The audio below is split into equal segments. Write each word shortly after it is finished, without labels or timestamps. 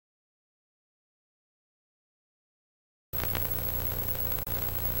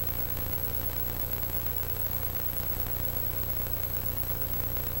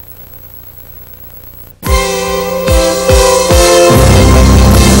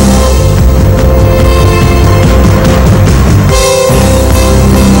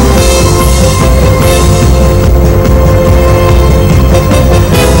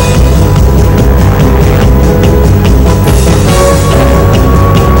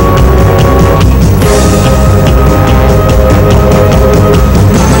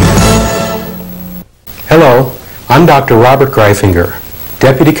Hello, I'm Dr. Robert Greifinger,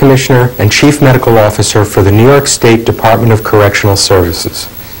 Deputy Commissioner and Chief Medical Officer for the New York State Department of Correctional Services.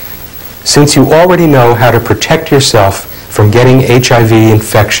 Since you already know how to protect yourself from getting HIV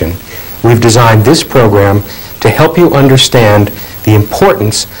infection, we've designed this program to help you understand the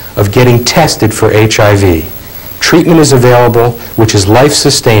importance of getting tested for HIV. Treatment is available, which is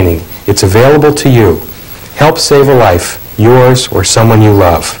life-sustaining. It's available to you. Help save a life, yours or someone you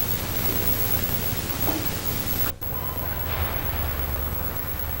love.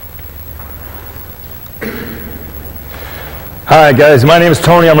 Hi guys, my name is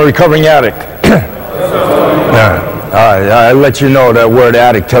Tony. I'm a recovering addict. I let you know that word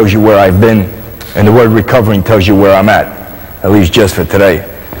addict tells you where I've been, and the word recovering tells you where I'm at least just for today.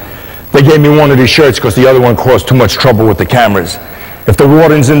 They gave me one of these shirts because the other one caused too much trouble with the cameras. If the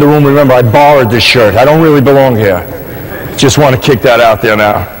warden's in the room, remember I borrowed this shirt. I don't really belong here. Just want to kick that out there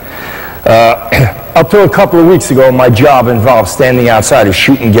now. Up to a couple of weeks ago, my job involved standing outside of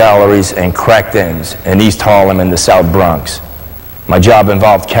shooting galleries and crack dens in East Harlem and the South Bronx. My job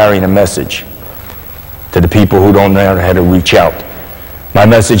involved carrying a message to the people who don't know how to reach out. My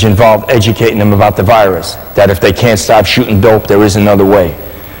message involved educating them about the virus, that if they can't stop shooting dope, there is another way.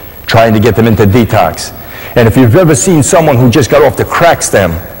 Trying to get them into detox. And if you've ever seen someone who just got off the crack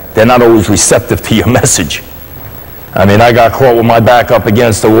stem, they're not always receptive to your message. I mean, I got caught with my back up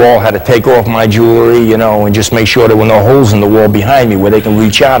against the wall, had to take off my jewelry, and just make sure there were no holes in the wall behind me where they can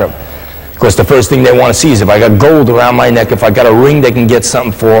reach out of. Because the first thing they want to see is if I got gold around my neck, if I got a ring they can get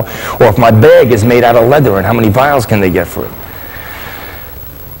something for, or if my bag is made out of leather and how many vials can they get for it.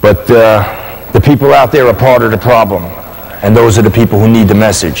 But the people out there are part of the problem, and those are the people who need the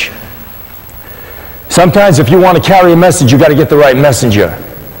message. Sometimes if you want to carry a message, you got to get the right messenger.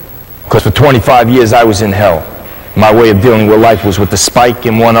 Because for 25 years I was in hell. My way of dealing with life was with the spike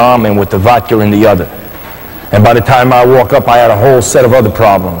in one arm and with the vodka in the other. And by the time I woke up, I had a whole set of other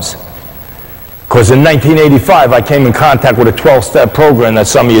problems. Because in 1985, I came in contact with a 12-step program that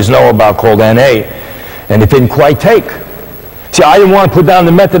some of you know about called NA, and it didn't quite take. See, I didn't want to put down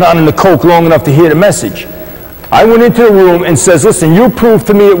the methadone and the coke long enough to hear the message. I went into the room and says, listen, you prove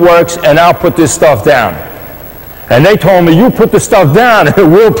to me it works, and I'll put this stuff down. And they told me, you put the stuff down,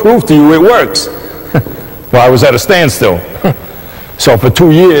 and we'll prove to you it works. Well, I was at a standstill. So for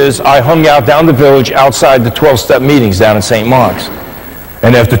 2 years, I hung out down the village outside the 12-step meetings down in St. Mark's.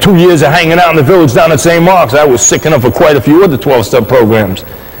 And after 2 years of hanging out in the village down at St. Mark's, I was sick enough for quite a few other 12-step programs.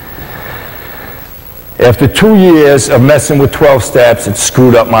 After 2 years of messing with 12 steps, it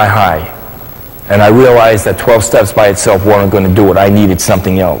screwed up my high. And I realized that 12 steps by itself weren't going to do it. I needed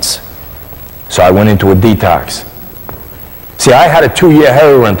something else. So I went into a detox. See, I had a 2-year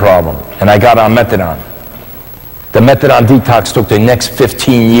heroin problem, and I got on methadone. The methadone detox took the next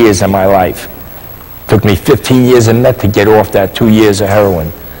 15 years of my life. It took me 15 years of meth to get off that 2 years of heroin.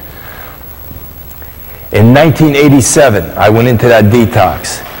 In 1987, I went into that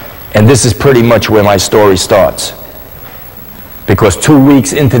detox. And this is pretty much where my story starts. Because 2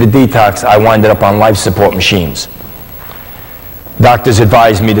 weeks into the detox, I winded up on life support machines. Doctors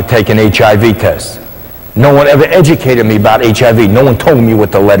advised me to take an HIV test. No one ever educated me about HIV. No one told me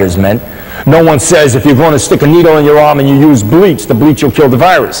what the letters meant. No one says if you're going to stick a needle in your arm and you use bleach, the bleach will kill the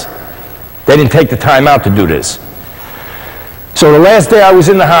virus. They didn't take the time out to do this. So the last day I was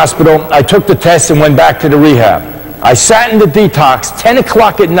in the hospital, I took the test and went back to the rehab. I sat in the detox 10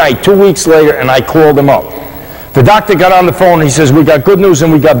 o'clock at night 2 weeks later, and I called him up. The doctor got on the phone and he says, we got good news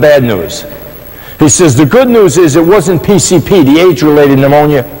and we got bad news. He says, the good news is it wasn't PCP, the AIDS-related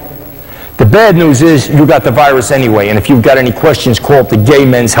pneumonia. The bad news is you got the virus anyway, and if you've got any questions, call up the Gay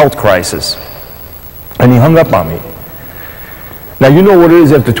Men's Health Crisis. And he hung up on me. Now, you know what it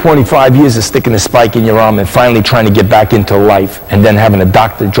is after 25 years of sticking a spike in your arm and finally trying to get back into life and then having a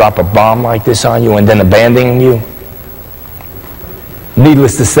doctor drop a bomb like this on you and then abandoning you?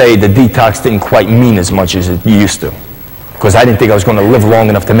 Needless to say, the detox didn't quite mean as much as it used to, because I didn't think I was going to live long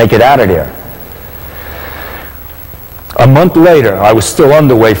enough to make it out of there. A month later, I was still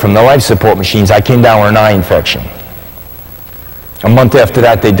underway from the life support machines. I came down with an eye infection. A month after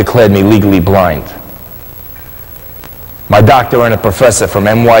that, they declared me legally blind. My doctor and a professor from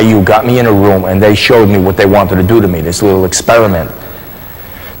NYU got me in a room and they showed me what they wanted to do to me, this little experiment.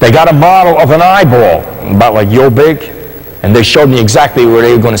 They got a model of an eyeball, about like yo big, and they showed me exactly where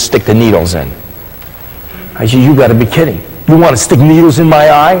they were going to stick the needles in. I said, you got to be kidding. You want to stick needles in my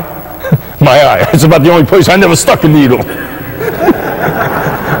eye? My eye. It's about the only place I never stuck a needle.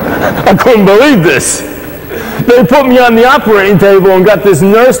 I couldn't believe this. They put me on the operating table and got this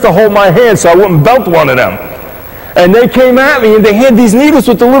nurse to hold my hand so I wouldn't belt one of them. And they came at me and they had these needles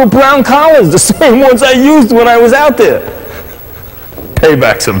with the little brown collars, the same ones I used when I was out there.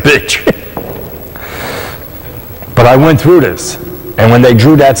 Payback's a bitch. But I went through this. And when they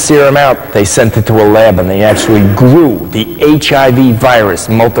drew that serum out, they sent it to a lab and they actually grew the HIV virus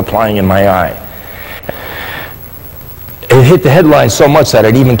multiplying in my eye. It hit the headlines so much that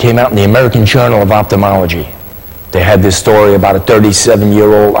it even came out in the American Journal of Ophthalmology. They had this story about a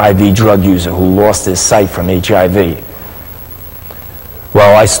 37-year-old IV drug user who lost his sight from HIV.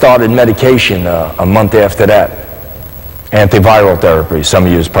 Well, I started medication a month after that, antiviral therapy. Some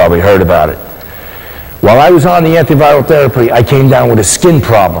of you have probably heard about it. While I was on the antiviral therapy, I came down with a skin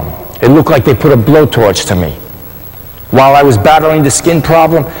problem. It looked like they put a blowtorch to me. While I was battling the skin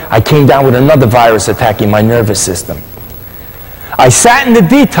problem, I came down with another virus attacking my nervous system. I sat in the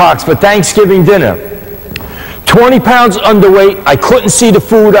detox for Thanksgiving dinner. 20 pounds underweight, I couldn't see the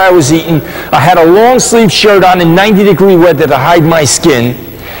food I was eating. I had a long sleeve shirt on in 90-degree weather to hide my skin.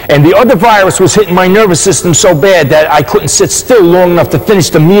 And the other virus was hitting my nervous system so bad that I couldn't sit still long enough to finish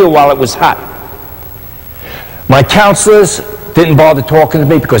the meal while it was hot. My counselors didn't bother talking to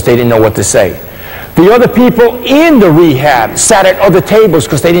me because they didn't know what to say. The other people in the rehab sat at other tables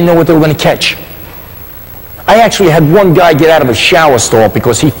because they didn't know what they were going to catch. I actually had one guy get out of a shower stall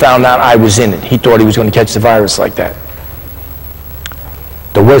because he found out I was in it. He thought he was going to catch the virus like that.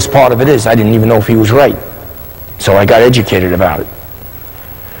 The worst part of it is I didn't even know if he was right. So I got educated about it.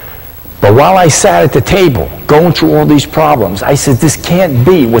 But while I sat at the table going through all these problems, I said, this can't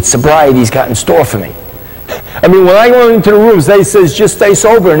be what sobriety's got in store for me. I mean, when I go into the rooms, they say, just stay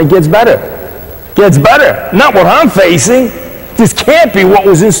sober and it gets better. Gets better. Not what I'm facing. This can't be what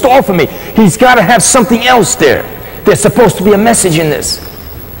was in store for me. He's got to have something else there. There's supposed to be a message in this.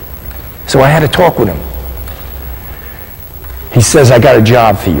 So I had to talk with him. He says, I got a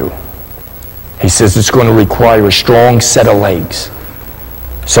job for you. He says, it's going to require a strong set of legs.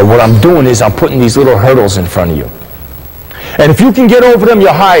 So what I'm doing is I'm putting these little hurdles in front of you. And if you can get over them,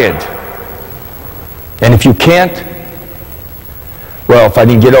 you're hired. And if you can't, well, if I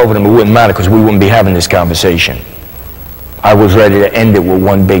didn't get over them, it wouldn't matter because we wouldn't be having this conversation. I was ready to end it with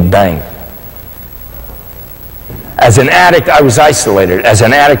one big bang. As an addict, I was isolated. As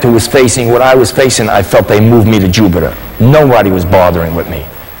an addict who was facing what I was facing, I felt they moved me to Jupiter. Nobody was bothering with me.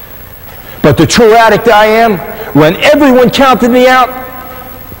 But the true addict I am, when everyone counted me out,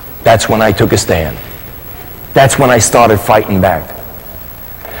 that's when I took a stand. That's when I started fighting back.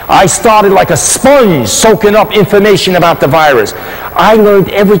 I started like a sponge soaking up information about the virus. I learned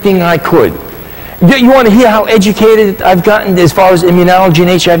everything I could. You want to hear how educated I've gotten as far as immunology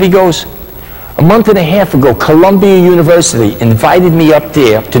and HIV goes? A month and a half ago, Columbia University invited me up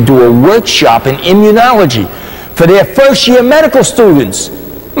there to do a workshop in immunology for their first-year medical students.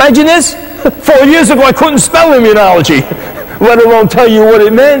 Imagine this. 4 years ago, I couldn't spell immunology, let alone tell you what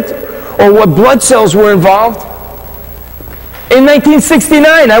it meant or what blood cells were involved. In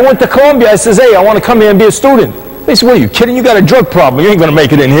 1969, I went to Columbia. I says, hey, I want to come here and be a student. They said, what are you kidding? You got a drug problem. You ain't going to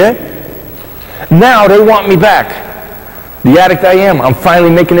make it in here. Now they want me back. The addict I am, I'm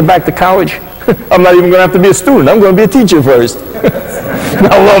finally making it back to college. I'm not even going to have to be a student. I'm going to be a teacher first.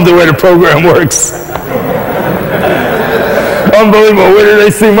 I love the way the program works. Unbelievable. Where did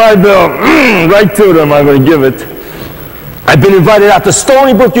they see my bill? Right to them, I'm going to give it. I've been invited out to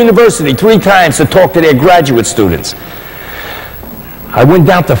Stony Brook University 3 times to talk to their graduate students. I went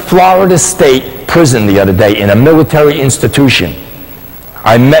down to Florida State Prison the other day in a military institution.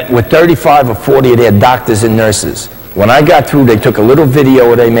 I met with 35 or 40 of their doctors and nurses. When I got through, they took a little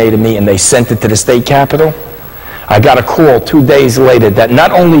video they made of me and they sent it to the state capitol. I got a call 2 days later that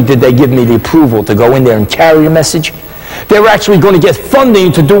not only did they give me the approval to go in there and carry a message, they were actually going to get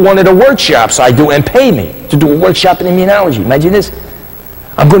funding to do one of the workshops I do and pay me to do a workshop in immunology. Imagine this.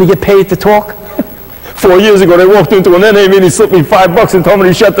 I'm going to get paid to talk? 4 years ago, they walked into an NA meeting, slipped me $5 and told me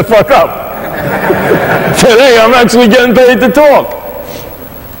to shut the fuck up. Today, I'm actually getting paid to talk.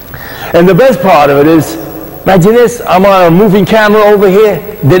 And the best part of it is, imagine this, I'm on a moving camera over here,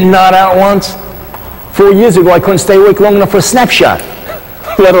 didn't nod out once. 4 years ago, I couldn't stay awake long enough for a snapshot,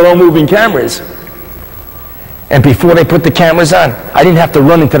 let alone moving cameras. And before they put the cameras on, I didn't have to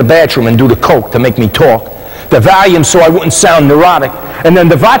run into the bathroom and do the coke to make me talk. The Valium so I wouldn't sound neurotic, and then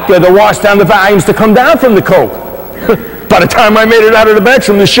the vodka to wash down the Valiums to come down from the coke. By the time I made it out of the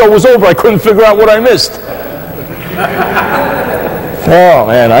bathroom, the show was over. I couldn't figure out what I missed. Oh,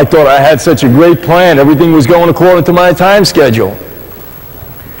 man, I thought I had such a great plan. Everything was going according to my time schedule.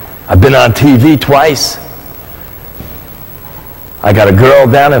 I've been on TV twice. I got a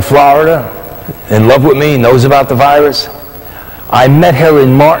girl down in Florida in love with me, knows about the virus. I met her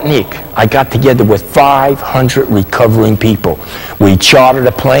in Martinique. I got together with 500 recovering people. We chartered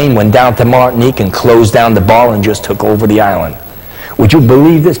a plane, went down to Martinique, and closed down the bar and just took over the island. Would you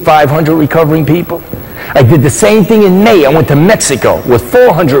believe this, 500 recovering people? I did the same thing in May. I went to Mexico with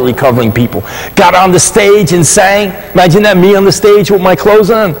 400 recovering people. Got on the stage and sang. Imagine that, me on the stage with my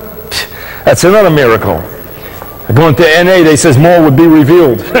clothes on. That's another miracle. I go into NA, they says more would be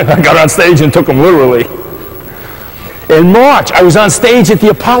revealed. I got on stage and took them literally. In March, I was on stage at the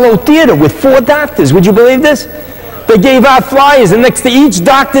Apollo Theater with 4 doctors. Would you believe this? They gave out flyers, and next to each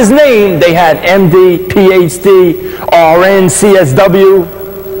doctor's name, they had MD, PhD, RN,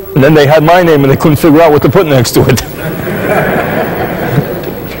 CSW, and then they had my name, and they couldn't figure out what to put next to it.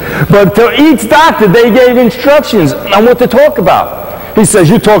 But to each doctor, they gave instructions on what to talk about. He says,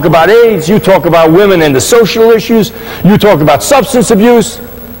 you talk about AIDS, you talk about women and the social issues, you talk about substance abuse,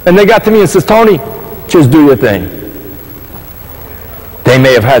 and they got to me and says, Tony, just do your thing. They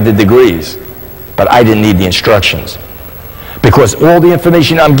may have had the degrees, but I didn't need the instructions. Because all the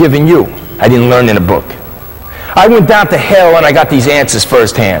information I'm giving you, I didn't learn in a book. I went down to hell and I got these answers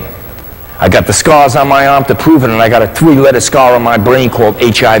firsthand. I got the scars on my arm to prove it, and I got a 3-letter scar on my brain called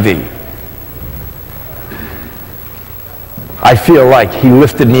HIV. I feel like he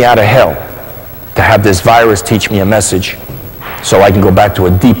lifted me out of hell to have this virus teach me a message so I can go back to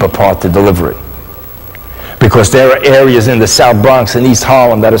a deeper part to deliver it. Because there are areas in the South Bronx and East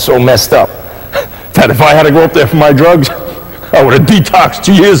Harlem that are so messed up that if I had to go up there for my drugs, I would have detoxed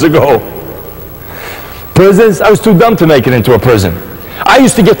 2 years ago. Prisons, I was too dumb to make it into a prison. I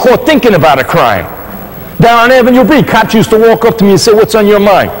used to get caught thinking about a crime. Down on Avenue B, cops used to walk up to me and say, what's on your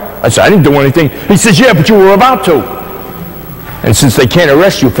mind? I said, I didn't do anything. He says, yeah, but you were about to. And since they can't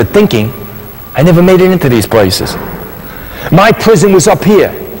arrest you for thinking, I never made it into these places. My prison was up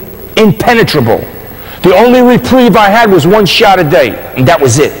here, impenetrable. The only reprieve I had was 1 shot a day, and that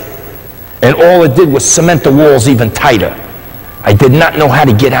was it. And all it did was cement the walls even tighter. I did not know how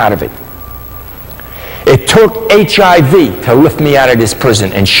to get out of it. It took HIV to lift me out of this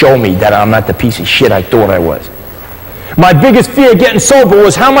prison and show me that I'm not the piece of shit I thought I was. My biggest fear getting sober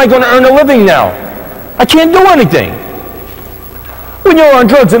was, how am I going to earn a living now? I can't do anything. When you're on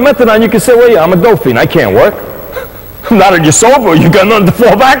drugs and methadone, you can say, well, yeah, I'm a dope fiend. I can't work. Now that you're sober, you got nothing to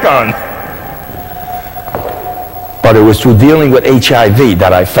fall back on. But it was through dealing with HIV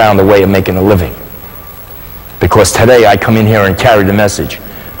that I found a way of making a living. Because today I come in here and carry the message.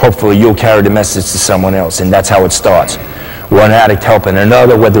 Hopefully you'll carry the message to someone else, and that's how it starts. One addict helping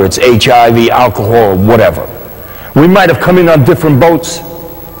another, whether it's HIV, alcohol, or whatever. We might have come in on different boats,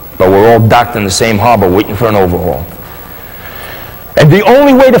 but we're all docked in the same harbor waiting for an overhaul. And the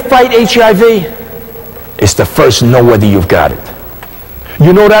only way to fight HIV is to first know whether you've got it.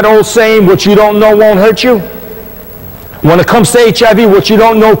 You know that old saying, what you don't know won't hurt you? When it comes to HIV, what you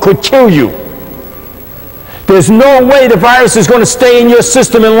don't know could kill you. There's no way the virus is going to stay in your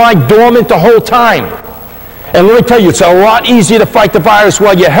system and lie dormant the whole time. And let me tell you, it's a lot easier to fight the virus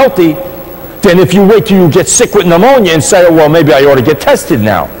while you're healthy than if you wait till you get sick with pneumonia and say, oh, well, maybe I ought to get tested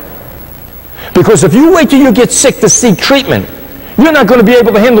now. Because if you wait till you get sick to seek treatment, you're not going to be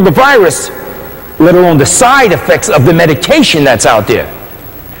able to handle the virus, let alone the side effects of the medication that's out there.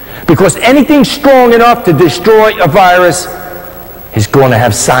 Because anything strong enough to destroy a virus is going to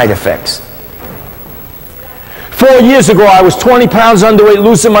have side effects. 4 years ago, I was 20 pounds underweight,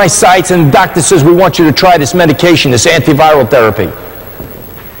 losing my sights, and the doctor says, we want you to try this medication, this antiviral therapy.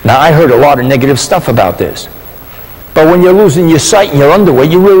 Now, I heard a lot of negative stuff about this. But when you're losing your sight and you're underweight,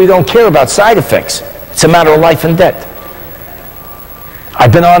 you really don't care about side effects. It's a matter of life and death.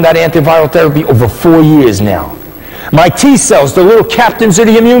 I've been on that antiviral therapy over 4 years now. My T cells, the little captains of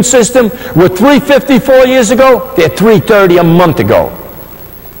the immune system, were 350 4 years ago. They're 330 a month ago.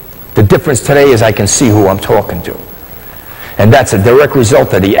 The difference today is I can see who I'm talking to. And that's a direct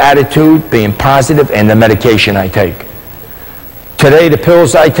result of the attitude, being positive, and the medication I take. Today, the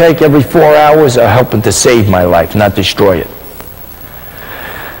pills I take every 4 hours are helping to save my life, not destroy it.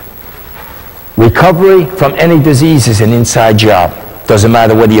 Recovery from any disease is an inside job. Doesn't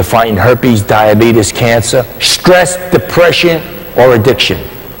matter whether you're fighting herpes, diabetes, cancer, stress, depression, or addiction.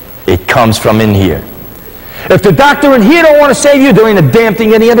 It comes from in here. If the doctor in here don't want to save you, there ain't a damn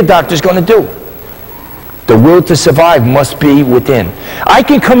thing any other doctor's going to do. The will to survive must be within. I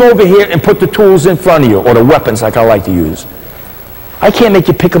can come over here and put the tools in front of you, or the weapons like I like to use. I can't make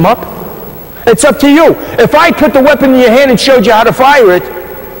you pick them up. It's up to you. If I put the weapon in your hand and showed you how to fire it,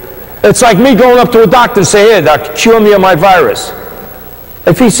 it's like me going up to a doctor and say, hey, doctor, cure me of my virus.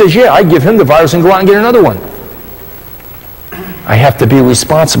 If he says, yeah, I give him the virus and go out and get another one. I have to be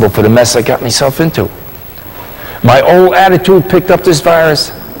responsible for the mess I got myself into. My old attitude picked up this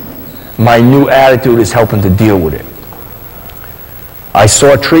virus. My new attitude is helping to deal with it. I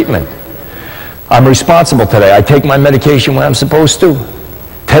sought treatment. I'm responsible today. I take my medication when I'm supposed to.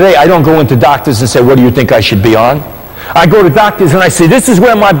 Today, I don't go into doctors and say, what do you think I should be on? I go to doctors and I say, this is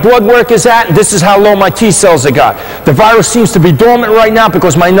where my blood work is at, and this is how low my T cells are got. The virus seems to be dormant right now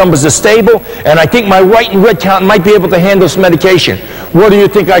because my numbers are stable, and I think my white and red count might be able to handle some medication. What do you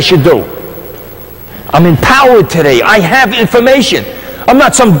think I should do? I'm empowered today. I have information. I'm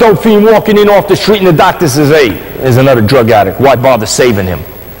not some dope fiend walking in off the street and the doctor says, hey, there's another drug addict. Why bother saving him?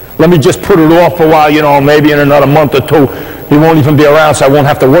 Let me just put it off for a while, you know, maybe in another month or two, he won't even be around, so I won't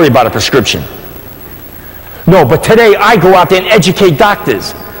have to worry about a prescription. No, but today I go out there and educate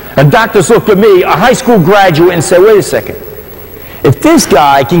doctors. And doctors look at me, a high school graduate, and say, wait a second. If this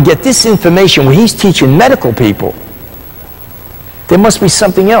guy can get this information where he's teaching medical people, there must be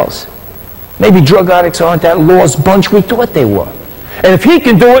something else. Maybe drug addicts aren't that lost bunch we thought they were. And if he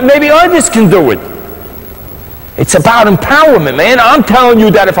can do it, maybe others can do it. It's about empowerment, man. I'm telling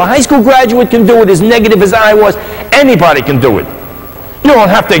you that if a high school graduate can do it as negative as I was, anybody can do it. You don't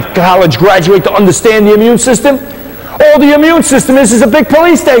have to college graduate to understand the immune system. All the immune system is a big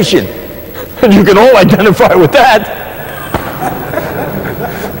police station. And you can all identify with that.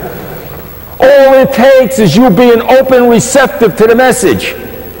 All it takes is you being open, receptive to the message.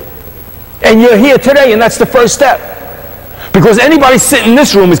 And you're here today, and that's the first step. Because anybody sitting in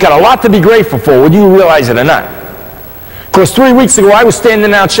this room has got a lot to be grateful for, whether you realize it or not. Because 3 weeks ago, I was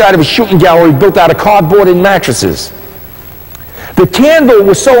standing outside of a shooting gallery built out of cardboard and mattresses. The candle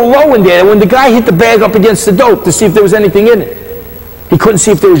was so low in there that when the guy hit the bag up against the dope to see if there was anything in it, he couldn't see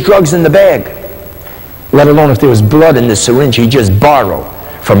if there was drugs in the bag, let alone if there was blood in the syringe he just borrowed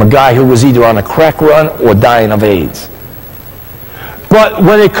from a guy who was either on a crack run or dying of AIDS. But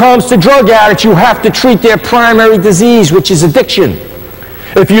when it comes to drug addicts, you have to treat their primary disease, which is addiction.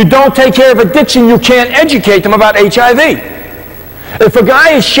 If you don't take care of addiction, you can't educate them about HIV. If a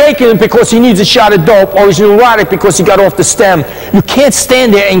guy is shaking because he needs a shot of dope, or he's neurotic because he got off the stem, you can't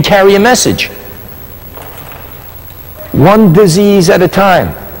stand there and carry a message. One disease at a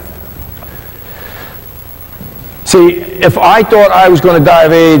time. See, if I thought I was going to die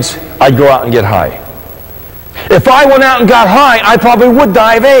of AIDS, I'd go out and get high. If I went out and got high, I probably would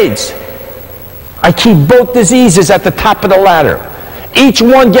die of AIDS. I keep both diseases at the top of the ladder. Each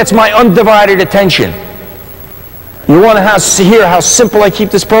one gets my undivided attention. You want to hear how simple I keep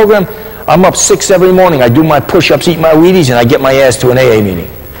this program? I'm up 6 every morning. I do my push-ups, eat my Wheaties, and I get my ass to an AA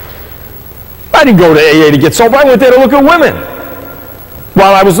meeting. I didn't go to AA to get sober. I went there to look at women.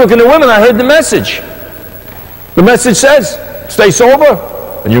 While I was looking at women, I heard the message. The message says, stay sober,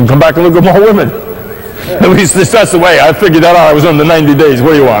 and you can come back and look at more women. At least that's the way. I figured that out. I was under 90 days.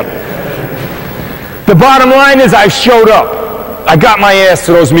 What do you want? The bottom line is I showed up. I got my ass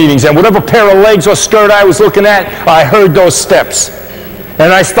to those meetings, and whatever pair of legs or skirt I was looking at, I heard those steps.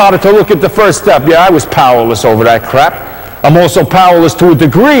 And I started to look at the first step. Yeah, I was powerless over that crap. I'm also powerless to a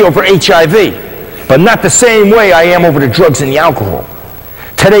degree over HIV, but not the same way I am over the drugs and the alcohol.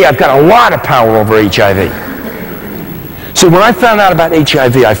 Today, I've got a lot of power over HIV. So when I found out about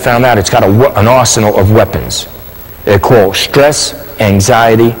HIV, I found out it's got an arsenal of weapons. They're called stress,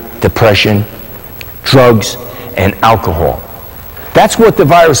 anxiety, depression, drugs, and alcohol. That's what the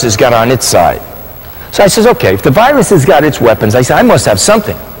virus has got on its side. So I says, okay, if the virus has got its weapons, I said, I must have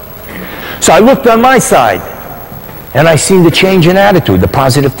something. So I looked on my side, and I seen the change in attitude, the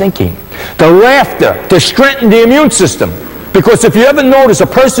positive thinking, the laughter to strengthen the immune system. Because if you ever notice, a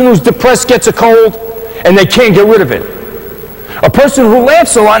person who's depressed gets a cold, and they can't get rid of it. A person who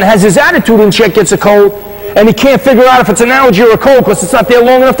laughs a lot and has his attitude in check gets a cold, and he can't figure out if it's an allergy or a cold because it's not there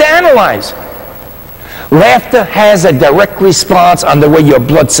long enough to analyze. Laughter has a direct response on the way your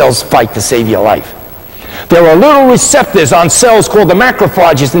blood cells fight to save your life. There are little receptors on cells called the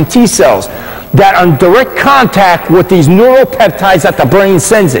macrophages and T cells that are in direct contact with these neuropeptides that the brain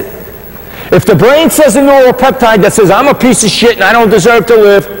sends it. If the brain says a neuropeptide that says, I'm a piece of shit and I don't deserve to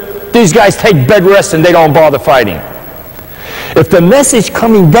live, these guys take bed rest and they don't bother fighting. If the message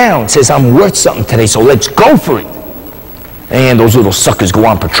coming down says, I'm worth something today, so let's go for it, and those little suckers go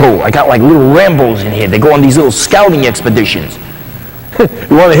on patrol. I got like little Rambos in here. They go on these little scouting expeditions.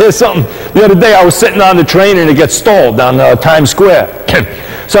 You want to hear something? The other day I was sitting on the train and it gets stalled down Times Square.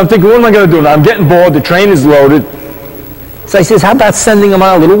 So I'm thinking, what am I going to do now? I'm getting bored. The train is loaded. So I says, how about sending them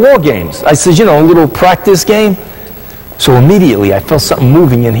out little war games? I says, you know, a little practice game. So immediately I felt something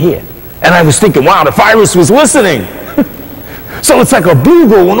moving in here. And I was thinking, wow, the virus was listening. So it's like a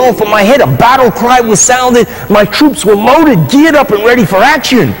bugle went off in my head. A battle cry was sounded. My troops were loaded, geared up, and ready for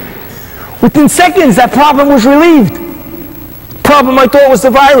action. Within seconds, that problem was relieved. Problem I thought was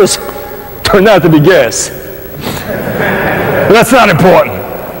the virus turned out to be gas. But that's not important.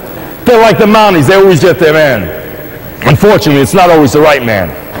 They're like the Mounties. They always get their man. Unfortunately, it's not always the right man.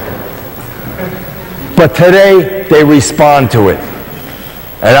 But today, they respond to it.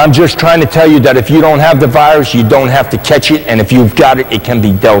 And I'm just trying to tell you that if you don't have the virus, you don't have to catch it. And if you've got it, it can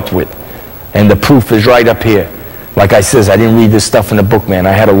be dealt with. And the proof is right up here. Like I says, I didn't read this stuff in the book, man.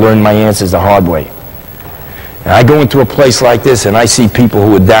 I had to learn my answers the hard way. And I go into a place like this, and I see people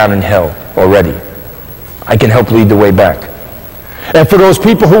who are down in hell already. I can help lead the way back. And for those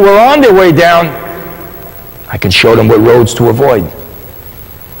people who were on their way down, I can show them what roads to avoid.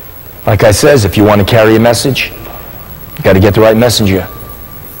 Like I says, if you want to carry a message, you got to get the right messenger.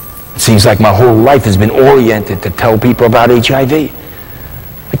 It seems like my whole life has been oriented to tell people about HIV.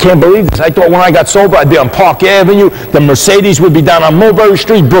 I can't believe this. I thought when I got sober, I'd be on Park Avenue, the Mercedes would be down on Mulberry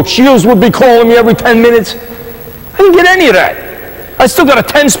Street, Brooke Shields would be calling me every 10 minutes. I didn't get any of that. I still got a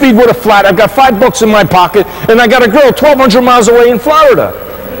 10-speed with a flat. I've got $5 in my pocket, and I got a girl 1,200 miles away in Florida.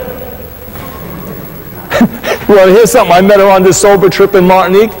 You want to hear something? I met her on this sober trip in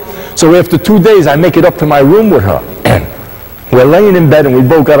Martinique. So after 2 days, I make it up to my room with her. We're laying in bed, and we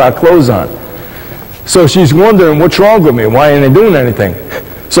both got our clothes on. So she's wondering, what's wrong with me? Why ain't I doing anything?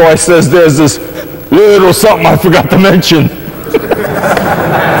 So I says, there's this little something I forgot to mention.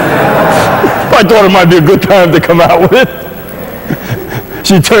 I thought it might be a good time to come out with it.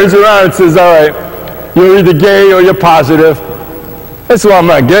 She turns around and says, all right, you're either gay or you're positive. I said, well, I'm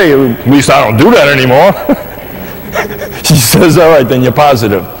not gay. At least I don't do that anymore. She says, all right, then you're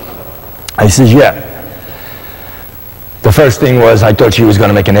positive. I says, yeah. The first thing was I thought she was going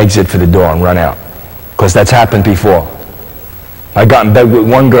to make an exit for the door and run out, because that's happened before. I got in bed with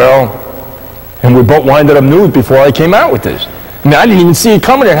one girl, and we both winded up nude before I came out with this. I mean, I didn't even see it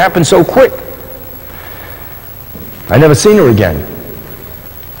coming. It happened so quick. I never seen her again.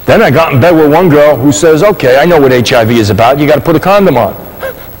 Then I got in bed with one girl who says, okay, I know what HIV is about. You got to put a condom on.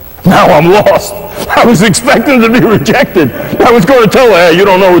 Now I'm lost. I was expecting to be rejected. I was going to tell her, hey, you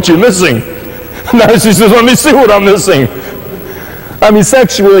don't know what you're missing. Now she says, let me see what I'm missing. I mean,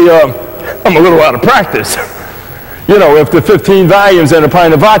 sexually, I'm a little out of practice. You know, after 15 volumes and a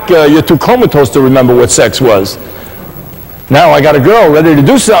pint of vodka, you're too comatose to remember what sex was. Now I got a girl ready to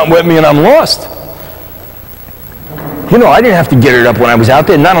do something with me, and I'm lost. You know, I didn't have to get it up when I was out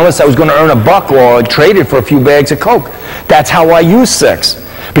there, not unless I was going to earn a buck or trade it for a few bags of coke. That's how I used sex,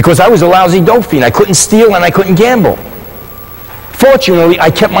 because I was a lousy dope fiend. I couldn't steal and I couldn't gamble. Fortunately,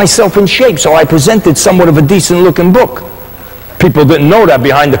 I kept myself in shape, so I presented somewhat of a decent-looking book. People didn't know that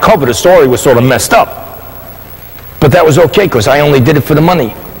behind the cover the story was sort of messed up. But that was okay, because I only did it for the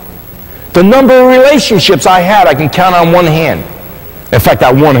money. The number of relationships I had, I can count on one hand. In fact,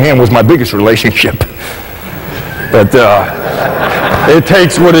 that one hand was my biggest relationship. But it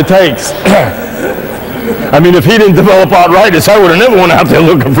takes what it takes. I mean, if he didn't develop arthritis, I would have never went out there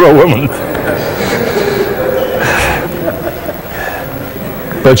looking for a woman.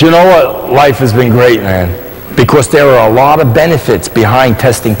 But you know what? Life has been great, man, because there are a lot of benefits behind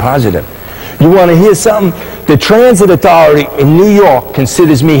testing positive. You want to hear something? The Transit Authority in New York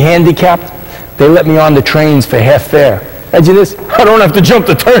considers me handicapped. They let me on the trains for half fare. Imagine this. I don't have to jump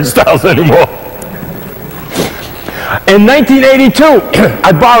the turnstiles anymore. In 1982,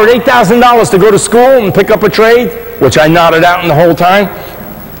 I borrowed $8,000 to go to school and pick up a trade, which I nodded out in the whole time.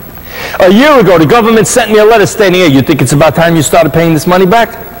 A year ago, the government sent me a letter stating, hey, you think it's about time you started paying this money back?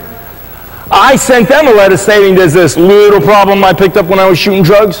 I sent them a letter stating there's this little problem I picked up when I was shooting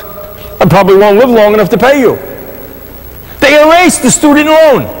drugs. I probably won't live long enough to pay you. They erased the student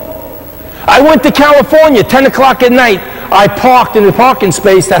loan. I went to California, 10 o'clock at night. I parked in a parking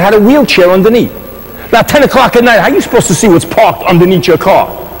space that had a wheelchair underneath. Now, 10 o'clock at night, how are you supposed to see what's parked underneath your car?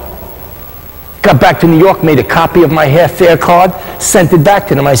 Got back to New York, made a copy of my half fare card, sent it back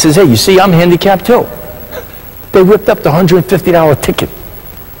to them. I says, hey, you see, I'm handicapped too. They ripped up the $150 ticket.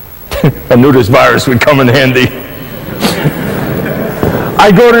 I knew this virus would come in handy.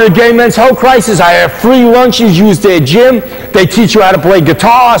 I go to the Gay Men's Health Crisis. I have free lunches, use their gym. They teach you how to play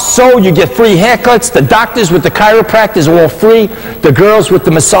guitar, sew, you get free haircuts. The doctors with the chiropractors are all free. The girls with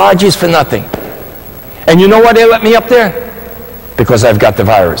the massages for nothing. And you know why they let me up there? Because I've got the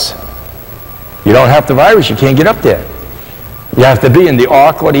virus. You don't have the virus, you can't get up there. You have to be in the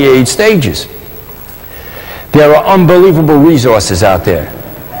ARC or the AIDS stages. There are unbelievable resources out there.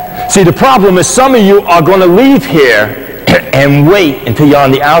 See, the problem is some of you are going to leave here and wait until you're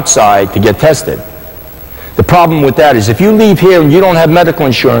on the outside to get tested. The problem with that is if you leave here and you don't have medical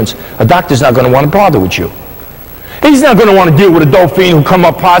insurance, a doctor's not going to want to bother with you. He's not going to want to deal with a dope fiend who come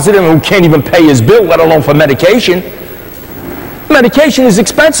up positive and who can't even pay his bill, let alone for medication. Medication is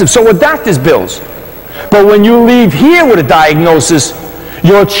expensive, so are doctor's bills. But when you leave here with a diagnosis,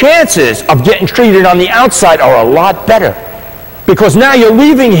 your chances of getting treated on the outside are a lot better. Because now you're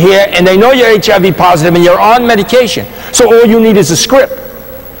leaving here and they know you're HIV positive and you're on medication. So all you need is a script.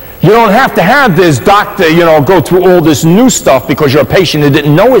 You don't have to have this doctor, go through all this new stuff because you're a patient that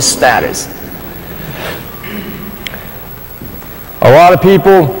didn't know his status. A lot of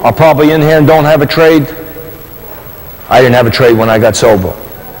people are probably in here and don't have a trade. I didn't have a trade when I got sober.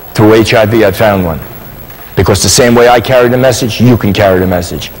 Through HIV, I found one. Because the same way I carry the message, you can carry the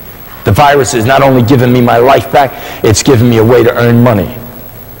message. The virus is not only giving me my life back, it's giving me a way to earn money,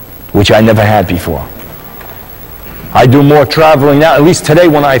 which I never had before. I do more traveling now, at least today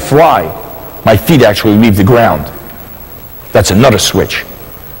when I fly, my feet actually leave the ground. That's another switch.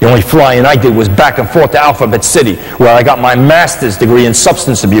 The only flying I did was back and forth to Alphabet City, where I got my master's degree in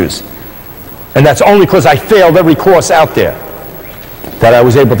substance abuse. And that's only because I failed every course out there that I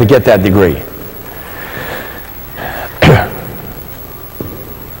was able to get that degree.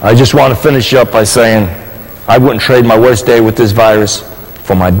 I just want to finish up by saying I wouldn't trade my worst day with this virus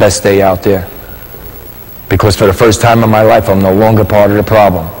for my best day out there. Because for the first time in my life, I'm no longer part of the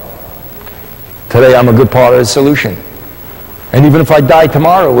problem. Today, I'm a good part of the solution. And even if I die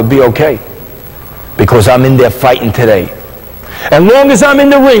tomorrow, it would be okay. Because I'm in there fighting today. As long as I'm in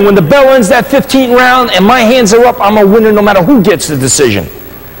the ring, when the bell ends that 15th round and my hands are up, I'm a winner no matter who gets the decision.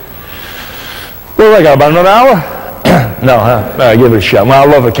 What do I got, about another hour? No, huh? All right, give it a shot. Well,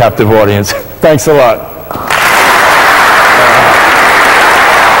 I love a captive audience. Thanks a lot.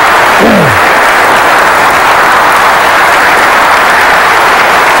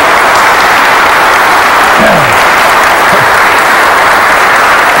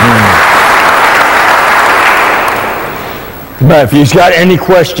 But if you've got any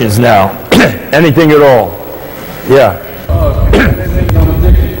questions now, anything at all, yeah.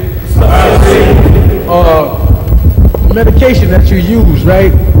 Medication that you use,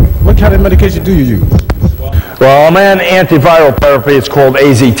 right? What kind of medication do you use? Well, I'm on antiviral therapy. It's called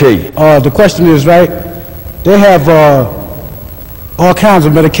AZT. The question is, right, they have all kinds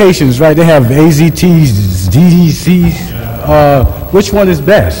of medications, right? They have AZTs, DDCs. Which one is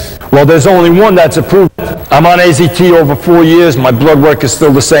best? Well, there's only one that's approved. I'm on AZT over 4 years. My blood work is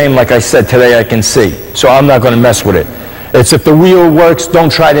still the same. Like I said, today I can see. So I'm not going to mess with it. It's if the wheel works, don't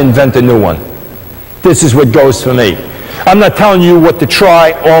try to invent a new one. This is what goes for me. I'm not telling you what to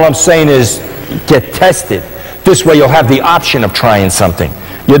try. All I'm saying is get tested. This way you'll have the option of trying something.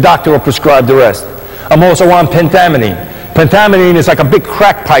 Your doctor will prescribe the rest. I'm also on pentamidine. Pentamidine is like a big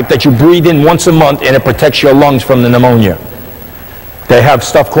crack pipe that you breathe in once a month and it protects your lungs from the pneumonia. They have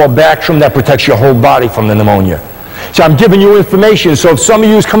stuff called Bactrim that protects your whole body from the pneumonia. So I'm giving you information, so if some of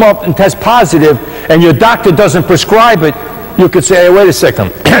you come up and test positive and your doctor doesn't prescribe it, you could say, hey, wait a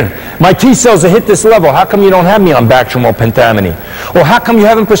second, my T cells have hit this level, how come you don't have me on Bactrim or pentamidine? Or how come you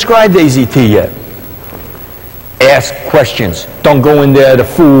haven't prescribed AZT yet? Ask questions. Don't go in there to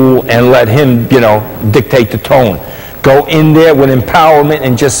fool and let him, dictate the tone. Go in there with empowerment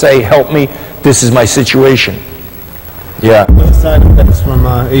and just say, help me, this is my situation. Yeah. What side effects from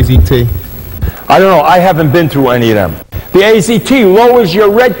AZT? I don't know. I haven't been through any of them. The AZT lowers your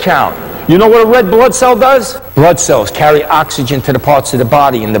red count. You know what a red blood cell does? Blood cells carry oxygen to the parts of the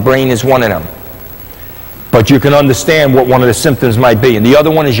body, and the brain is one of them. But you can understand what one of the symptoms might be. And the other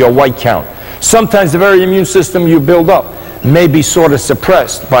one is your white count. Sometimes the very immune system you build up may be sort of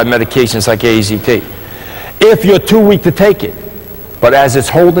suppressed by medications like AZT. If you're too weak to take it, but as it's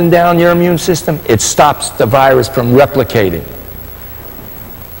holding down your immune system, it stops the virus from replicating.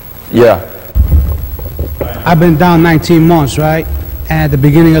 Yeah. I've been down 19 months, right? And at the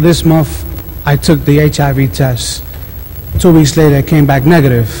beginning of this month, I took the HIV test. 2 weeks later, it came back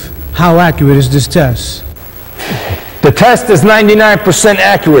negative. How accurate is this test? The test is 99%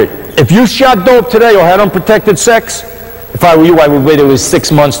 accurate. If you shot dope today or had unprotected sex, if I were you, I would wait at least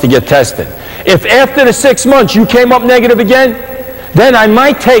 6 months to get tested. If after the 6 months you came up negative again, then I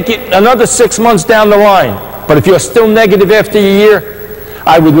might take it another 6 months down the line. But if you're still negative after a year,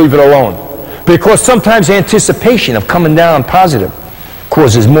 I would leave it alone. Because sometimes anticipation of coming down positive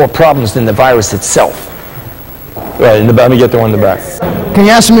causes more problems than the virus itself. Right, let me get the one in the back. Can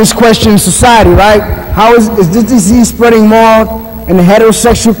you answer me this question in society, right? How is this disease spreading more in the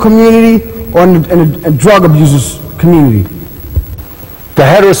heterosexual community or in the drug abusers community? The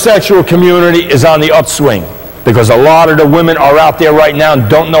heterosexual community is on the upswing because a lot of the women are out there right now and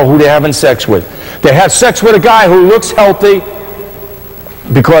don't know who they're having sex with. They have sex with a guy who looks healthy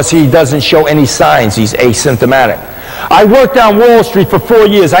because he doesn't show any signs. He's asymptomatic. I worked on Wall Street for 4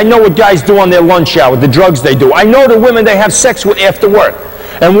 years. I know what guys do on their lunch hour, the drugs they do. I know the women they have sex with after work.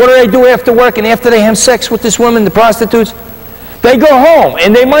 And what do they do after work and after they have sex with this woman, the prostitutes? They go home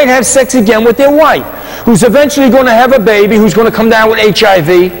and they might have sex again with their wife, who's eventually going to have a baby, who's going to come down with HIV,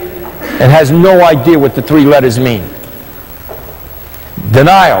 and has no idea what the 3 letters mean.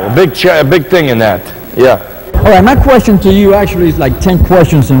 Denial, a big thing in that. Yeah. All right, my question to you actually is like 10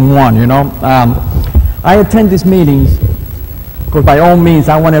 questions in one, you know. I attend these meetings because by all means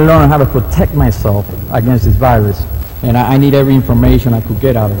I want to learn how to protect myself against this virus. And I need every information I could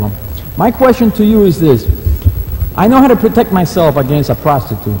get out of them. My question to you is this. I know how to protect myself against a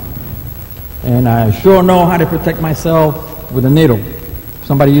prostitute. And I sure know how to protect myself with a needle. If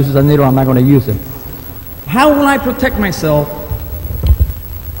somebody uses a needle, I'm not going to use it. How will I protect myself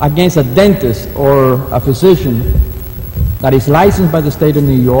against a dentist or a physician that is licensed by the state of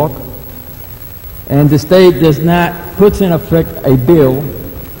New York, and the state does not put in effect a bill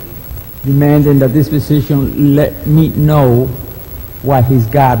demanding that this physician let me know what he's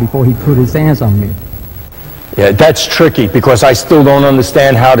got before he put his hands on me? Yeah, that's tricky because I still don't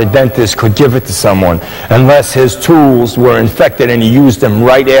understand how the dentist could give it to someone unless his tools were infected and he used them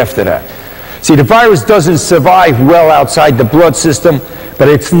right after that. See, the virus doesn't survive well outside the blood system, but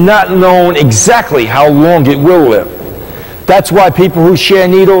it's not known exactly how long it will live. That's why people who share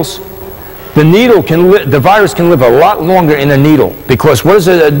needles, the virus can live a lot longer in a needle, because what does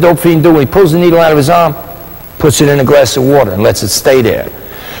a dope fiend do when he pulls the needle out of his arm? Puts it in a glass of water and lets it stay there.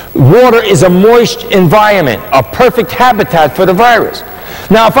 Water is a moist environment, a perfect habitat for the virus.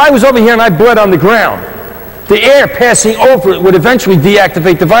 Now, if I was over here and I bled on the ground, the air passing over it would eventually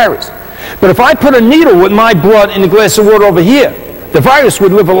deactivate the virus. But if I put a needle with my blood in a glass of water over here, the virus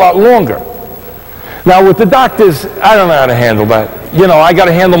would live a lot longer. Now, with the doctors, I don't know how to handle that. You know, I got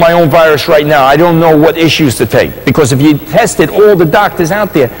to handle my own virus right now. I don't know what issues to take, because if you tested all the doctors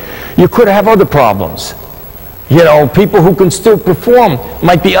out there, you could have other problems. You know, people who can still perform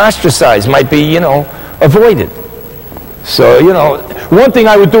might be ostracized, might be, you know, avoided. So, you know, one thing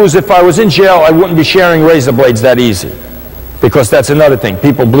I would do is if I was in jail, I wouldn't be sharing razor blades that easy, because that's another thing.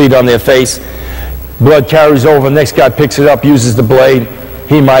 People bleed on their face, blood carries over, next guy picks it up, uses the blade,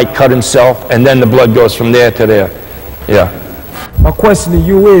 he might cut himself, and then the blood goes from there to there. Yeah. My question to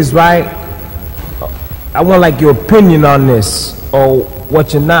you is, right, I want like your opinion on this, or what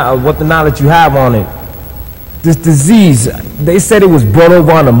the knowledge you have on it. This disease, they said it was brought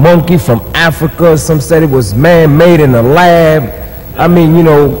over on a monkey from Africa. Some said it was man-made in a lab. I mean, you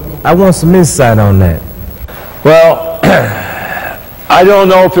know, I want some insight on that. Well, I don't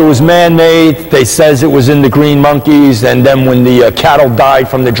know if it was man-made. They says it was in the green monkeys, and then when the cattle died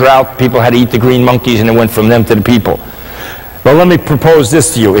from the drought, people had to eat the green monkeys, and it went from them to the people. But let me propose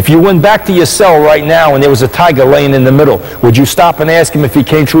this to you. If you went back to your cell right now and there was a tiger laying in the middle, would you stop and ask him if he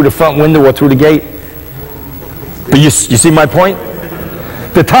came through the front window or through the gate? But you see my point?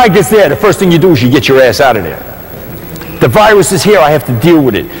 The tiger's there. The first thing you do is you get your ass out of there. The virus is here. I have to deal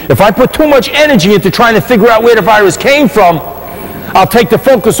with it. If I put too much energy into trying to figure out where the virus came from, I'll take the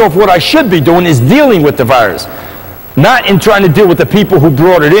focus off what I should be doing, is dealing with the virus, not in trying to deal with the people who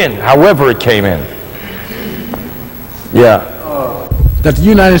brought it in, however it came in. Yeah. That the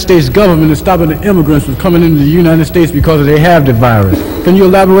United States government is stopping the immigrants from coming into the United States because they have the virus. Can you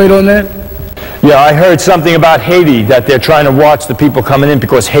elaborate on that? Yeah, I heard something about Haiti, that they're trying to watch the people coming in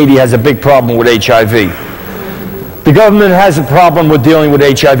because Haiti has a big problem with HIV. The government has a problem with dealing with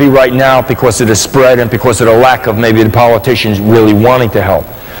HIV right now because of the spread and because of the lack of maybe the politicians really wanting to help.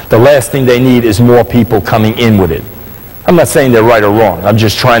 The last thing they need is more people coming in with it. I'm not saying they're right or wrong. I'm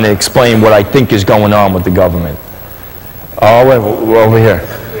just trying to explain what I think is going on with the government. Oh, wait, we're over here.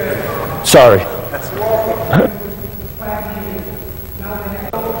 Sorry.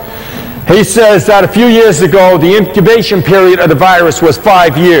 He says that a few years ago, the incubation period of the virus was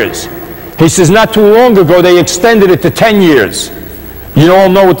 5 years. He says not too long ago, they extended it to 10 years. You all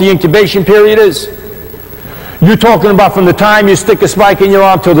know what the incubation period is? You're talking about from the time you stick a spike in your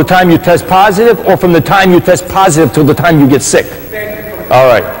arm till the time you test positive, or from the time you test positive till the time you get sick? All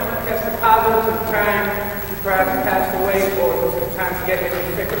right.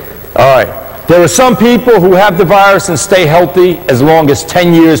 All right. There are some people who have the virus and stay healthy as long as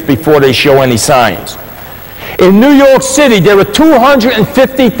 10 years before they show any signs. In New York City, there are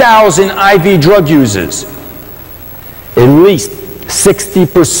 250,000 IV drug users. At least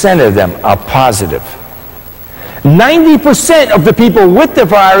 60% of them are positive. 90% of the people with the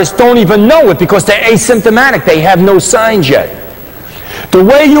virus don't even know it because they're asymptomatic. They have no signs yet. The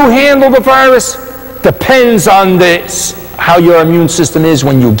way you handle the virus depends on how your immune system is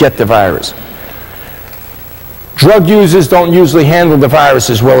when you get the virus. Drug users don't usually handle the virus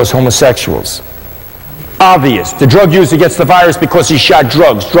as well as homosexuals. Obvious. The drug user gets the virus because he shot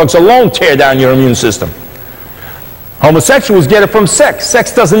drugs. Drugs alone tear down your immune system. Homosexuals get it from sex.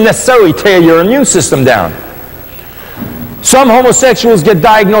 Sex doesn't necessarily tear your immune system down. Some homosexuals get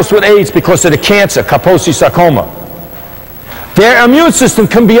diagnosed with AIDS because of the cancer, Kaposi sarcoma. Their immune system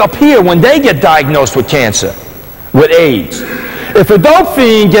can be up here when they get diagnosed with cancer, with AIDS. If a dope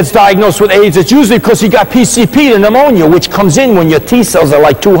fiend gets diagnosed with AIDS, it's usually because he got PCP, the pneumonia, which comes in when your T cells are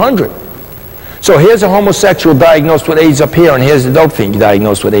like 200. So here's a homosexual diagnosed with AIDS up here, and here's a dope fiend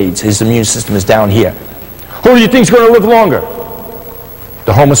diagnosed with AIDS. His immune system is down here. Who do you think is going to live longer?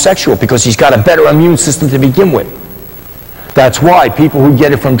 The homosexual, because he's got a better immune system to begin with. That's why people who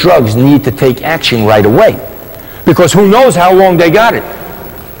get it from drugs need to take action right away, because who knows how long they got it.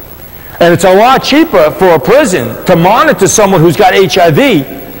 And it's a lot cheaper for a prison to monitor someone who's got HIV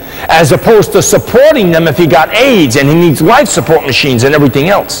as opposed to supporting them if he got AIDS and he needs life support machines and everything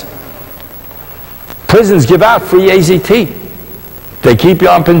else. Prisons give out free AZT. They keep you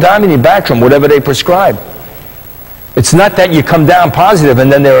on pentamidine, Bactrim, whatever they prescribe. It's not that you come down positive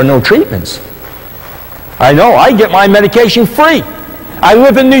and then there are no treatments. I know, I get my medication free. I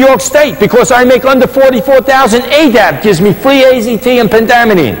live in New York State because I make under $44,000. ADAP gives me free AZT and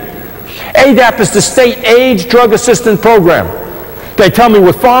pentamidine. ADAP is the state AIDS drug assistance program. They tell me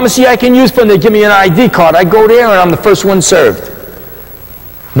what pharmacy I can use for, and they give me an ID card. I go there and I'm the first one served.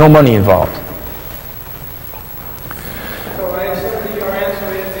 No money involved. So I assume your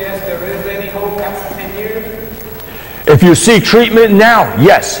answer is yes, there is any hope after 10 years? If you seek treatment now,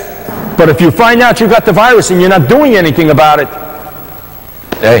 yes. But if you find out you got the virus and you're not doing anything about it,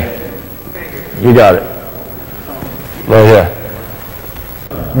 hey, you got it. Right here.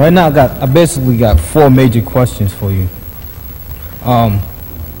 Right now, I basically got 4 major questions for you.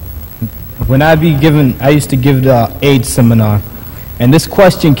 When I used to give the AIDS seminar, and this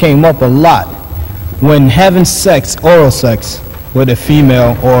question came up a lot. When having sex, oral sex, with a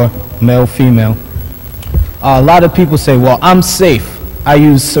female or male-female, a lot of people say, well, I'm safe. I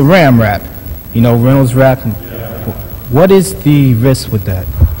use Saran wrap, Reynolds wrap. What is the risk with that?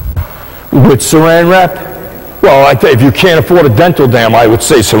 With Saran wrap? Well, if you can't afford a dental dam, I would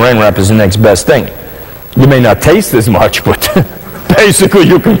say Saran wrap is the next best thing. You may not taste as much, but basically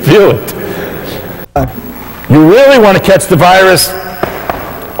you can feel it. You really want to catch the virus?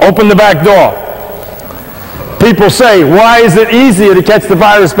 Open the back door. People say, why is it easier to catch the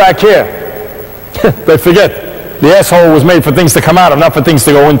virus back here? They forget. The asshole was made for things to come out of, not for things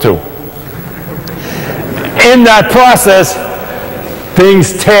to go into. In that process,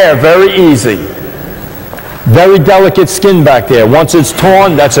 things tear very easy. Very delicate skin back there. Once it's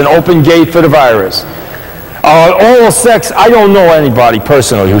torn, that's an open gate for the virus. Oral sex, I don't know anybody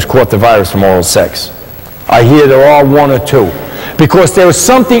personally who's caught the virus from oral sex. I hear there are 1 or 2. Because there is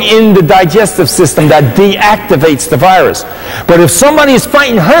something in the digestive system that deactivates the virus. But if somebody is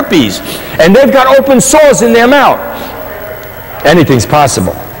fighting herpes and they've got open sores in their mouth, anything's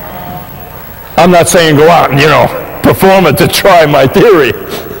possible. I'm not saying go out and, perform it to try my theory.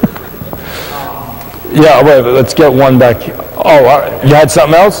 Yeah, wait, let's get one back. Oh, you had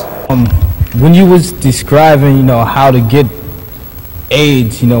something else? When you was describing, how to get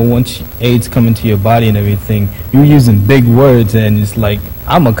AIDS, once AIDS come into your body and everything, you were using big words, and it's like,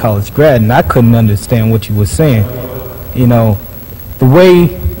 I'm a college grad, and I couldn't understand what you were saying. The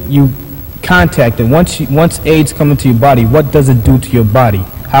way you contact it, once AIDS come into your body, what does it do to your body?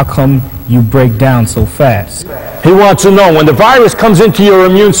 How come you break down so fast? He wants to know, when the virus comes into your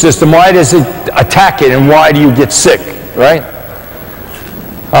immune system, why does it attack it and why do you get sick, right?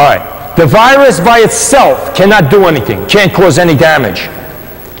 All right. The virus by itself cannot do anything, can't cause any damage.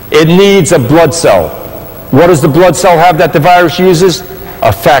 It needs a blood cell. What does the blood cell have that the virus uses?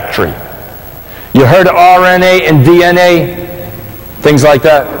 A factory. You heard of RNA and DNA? Things like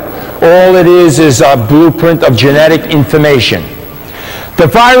that? All it is a blueprint of genetic information. The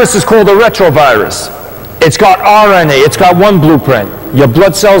virus is called a retrovirus. It's got RNA, it's got one blueprint. Your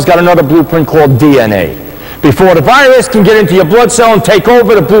blood cell's got another blueprint called DNA. Before the virus can get into your blood cell and take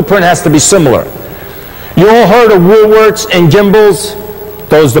over, the blueprint has to be similar. You all heard of Woolworths and Gimbels,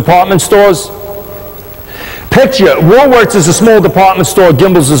 those department stores? Picture, Woolworths is a small department store,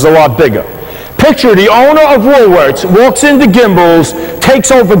 Gimbels is a lot bigger. Picture the owner of Woolworths walks into Gimbels,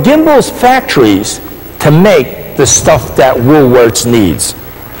 takes over Gimbels factories to make the stuff that Woolworths needs.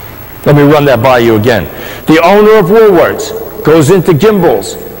 Let me run that by you again. The owner of Woolworths goes into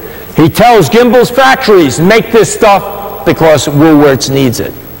Gimbels. He tells Gimbels factories, make this stuff because Woolworths needs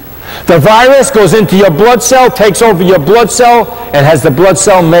it. The virus goes into your blood cell, takes over your blood cell, and has the blood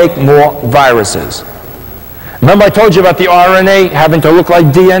cell make more viruses. Remember I told you about the RNA having to look like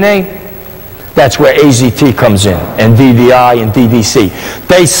DNA? That's where AZT comes in, and DDI and DDC.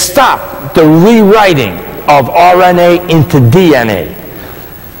 They stop the rewriting of RNA into DNA.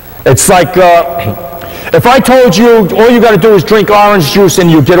 It's like if I told you all you got to do is drink orange juice and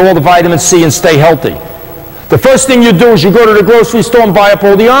you get all the vitamin C and stay healthy. The first thing you do is you go to the grocery store and buy up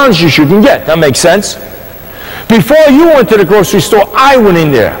all the orange juice you can get. That makes sense. Before you went to the grocery store, I went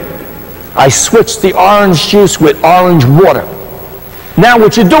in there. I switched the orange juice with orange water. Now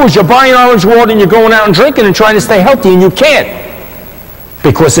what you do is you're buying orange water and you're going out and drinking and trying to stay healthy, and you can't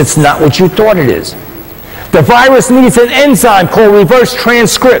because it's not what you thought it is. The virus needs an enzyme called reverse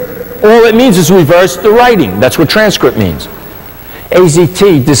transcript. All it means is reverse the writing. That's what transcript means.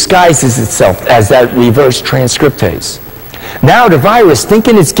 AZT disguises itself as that reverse transcriptase. Now the virus,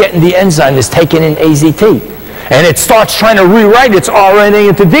 thinking it's getting the enzyme, is taking in AZT. And it starts trying to rewrite its RNA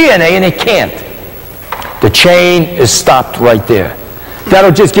into DNA, and it can't. The chain is stopped right there.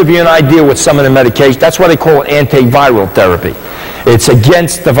 That'll just give you an idea with some of the medication. That's why they call it antiviral therapy. It's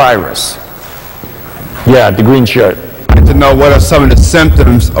against the virus. Yeah, the green shirt. I'd like to know what are some of the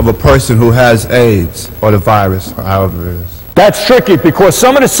symptoms of a person who has AIDS or the virus, or however it is. That's tricky because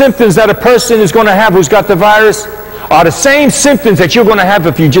some of the symptoms that a person is going to have who's got the virus are the same symptoms that you're going to have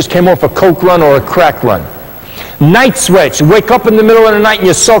if you just came off a coke run or a crack run. Night sweats. You wake up in the middle of the night and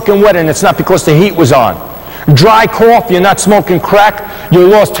you're soaking wet, and it's not because the heat was on. Dry cough, you're not smoking crack. You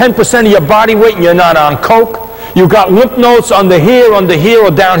lost 10% of your body weight and you're not on coke. You got lymph nodes under here,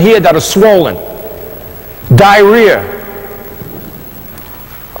 or down here that are swollen. Diarrhea.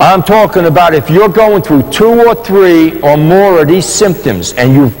 I'm talking about if you're going through 2 or 3 or more of these symptoms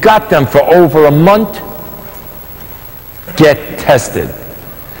and you've got them for over a month, get tested.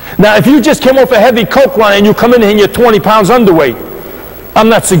 Now, if you just came off a heavy coke run and you come in here and you're 20 pounds underweight, I'm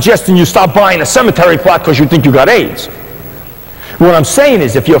not suggesting you stop buying a cemetery plot because you think you got AIDS. What I'm saying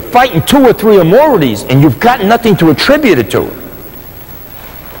is if you're fighting 2 or 3 or more of these and you've got nothing to attribute it to,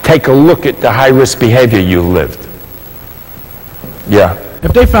 take a look at the high-risk behavior you lived. Yeah.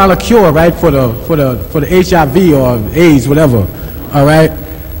 If they found a cure, right, for the HIV or AIDS, whatever, all right,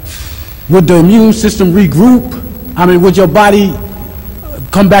 would the immune system regroup? I mean, would your body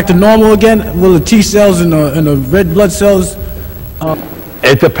come back to normal again? Will the T cells and the red blood cells?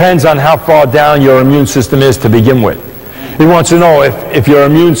 It depends on how far down your immune system is to begin with. He wants to know if your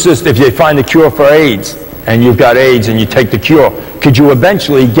immune system, if they find a cure for AIDS, and you've got AIDS and you take the cure, could you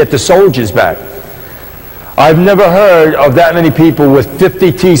eventually get the soldiers back? I've never heard of that many people with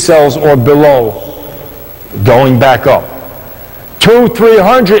 50 T cells or below going back up. 200,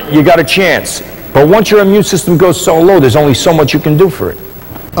 300, you got a chance. But once your immune system goes so low, there's only so much you can do for it.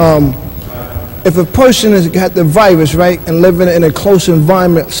 If a person has got the virus, right, and living in a close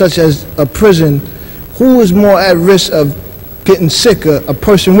environment such as a prison, who is more at risk of getting sicker, a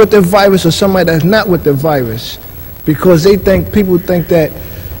person with the virus or somebody that's not with the virus? Because people think that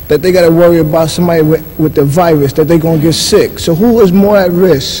they got to worry about somebody with the virus, that they're going to get sick. So who is more at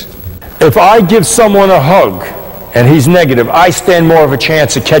risk? If I give someone a hug and he's negative, I stand more of a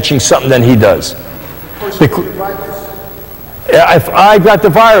chance of catching something than he does. If I got the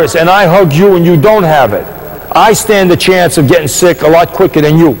virus and I hug you and you don't have it, I stand the chance of getting sick a lot quicker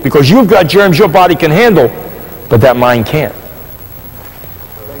than you because you've got germs your body can handle, but that mine can't.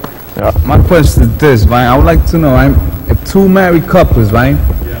 My question is this, right? I would like to know, right? If 2 married couples, right?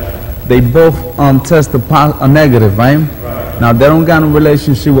 They both test a negative, right? Now they don't got a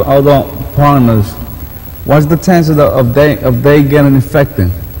relationship with other partners. What's the chances of they getting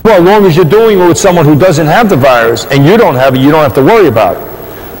infected? Well, as long as you're doing it with someone who doesn't have the virus and you don't have it, you don't have to worry about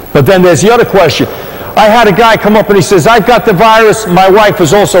it. But then there's the other question. I had a guy come up and he says, I've got the virus, my wife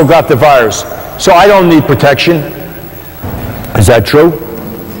has also got the virus, so I don't need protection. Is that true?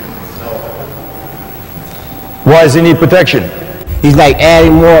 Why does he need protection? He's like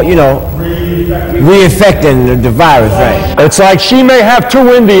adding more, reinfecting the virus, right? It's like she may have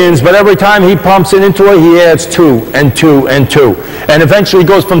 2 Indians, but every time he pumps it into her, he adds 2 and 2 and 2. And eventually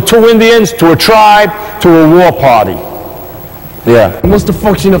goes from 2 Indians to a tribe to a war party. Yeah. What's the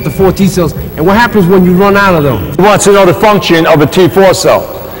function of the 4 T cells, and what happens when you run out of them? He wants to know the function of a T4 cell.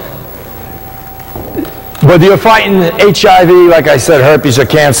 Whether you're fighting HIV, like I said, herpes or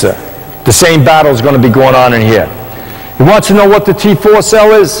cancer, the same battle is going to be going on in here. He wants to know what the T4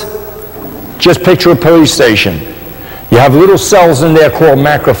 cell is. Just picture a police station. You have little cells in there called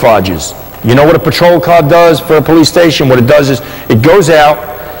macrophages. You know what a patrol car does for a police station? What it does is it goes out,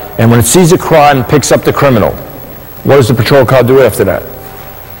 and when it sees a crime, picks up the criminal. What does the patrol car do after that?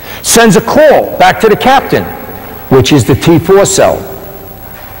 Sends a call back to the captain, which is the T4 cell.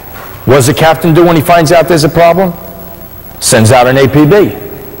 What does the captain do when he finds out there's a problem? Sends out an APB.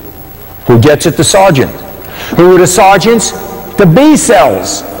 Who gets it? The sergeant. Who are the sergeants? The B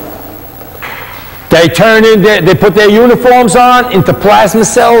cells. They turn in, they put their uniforms on into plasma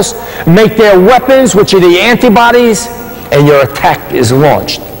cells, make their weapons, which are the antibodies, and your attack is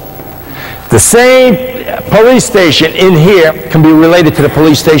launched. The same police station in here can be related to the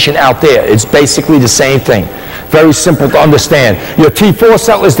police station out there. It's basically the same thing. Very simple to understand. Your T4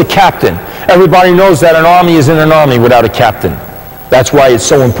 cell is the captain. Everybody knows that an army isn't an army without a captain. That's why it's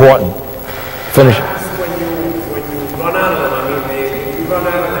so important. Finish.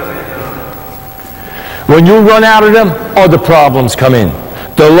 When you run out of them, other problems come in.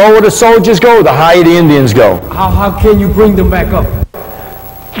 The lower the soldiers go, the higher the Indians go. How can you bring them back up?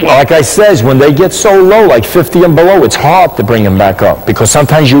 Well, like I said, when they get so low, like 50 and below, it's hard to bring them back up because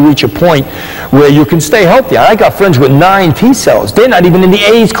sometimes you reach a point where you can stay healthy. I got friends with 9 T cells. They're not even in the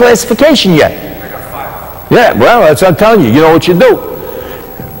AIDS classification yet. I got 5. Yeah, well, that's what I'm telling you. You know what you do.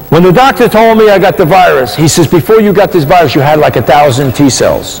 When the doctor told me I got the virus, he says, before you got this virus, you had like 1,000 T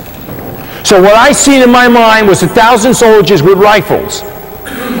cells. So what I seen in my mind was 1,000 soldiers with rifles.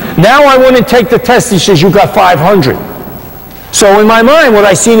 Now I went and take the test, he says, you got 500. So in my mind, what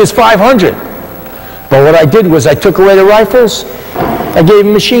I seen is 500. But what I did was I took away the rifles, I gave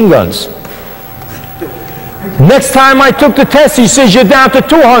him machine guns. Next time I took the test, he says, you're down to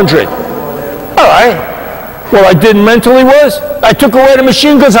 200. All right. What I did mentally was, I took away the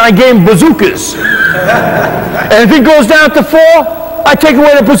machine guns and I gave him bazookas. And if he goes down to 4, I take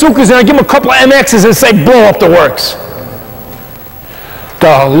away the bazookas and I give him a couple of MXs and say, blow up the works.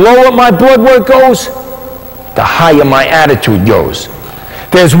 The lower my blood work goes, the higher my attitude goes.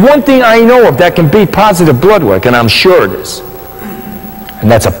 There's one thing I know of that can beat positive blood work, and I'm sure it is. And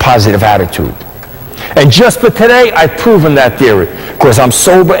that's a positive attitude. And just for today, I've proven that theory, because I'm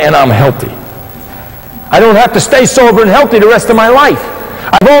sober and I'm healthy. I don't have to stay sober and healthy the rest of my life.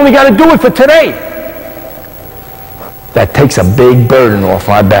 I've only got to do it for today. That takes a big burden off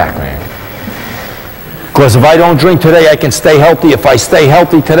my back, man. Because if I don't drink today, I can stay healthy. If I stay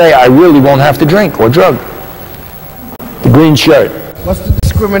healthy today, I really won't have to drink or drug. The green shirt. What's the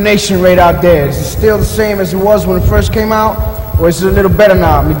discrimination rate out there? Is it still the same as it was when it first came out? Or is it a little better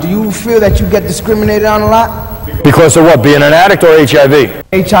now? I mean, do you feel that you get discriminated on a lot? Because of what? Being an addict or HIV?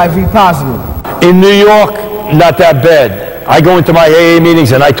 HIV positive. In New York, not that bad. I go into my AA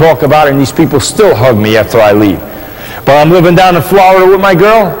meetings and I talk about it, and these people still hug me after I leave. But I'm living down in Florida with my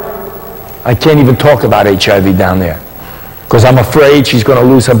girl. I can't even talk about HIV down there because I'm afraid she's going to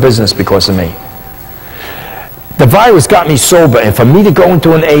lose her business because of me. The virus got me sober, and for me to go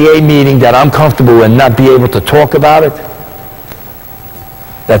into an AA meeting that I'm comfortable with and not be able to talk about it,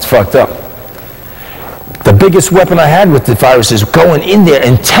 that's fucked up. The biggest weapon I had with the virus is going in there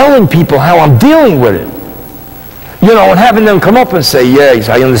and telling people how I'm dealing with it. You know, and having them come up and say,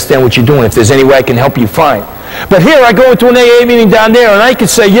 yeah, I understand what you're doing. If there's any way I can help you, fine. But here I go into an AA meeting down there and I can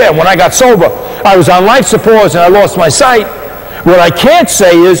say, yeah, when I got sober, I was on life support and I lost my sight. What I can't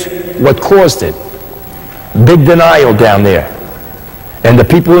say is what caused it. Big denial down there. And the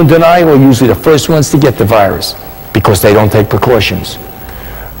people in denial are usually the first ones to get the virus because they don't take precautions.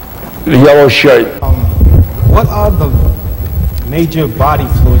 The yellow shirt. What are the major body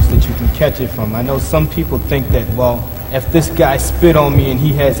fluids that you can catch it from? I know some people think that, well, if this guy spit on me and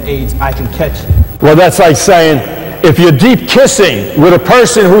he has AIDS, I can catch it. Well, that's like saying, if you're deep kissing with a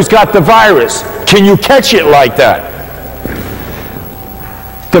person who's got the virus, can you catch it like that?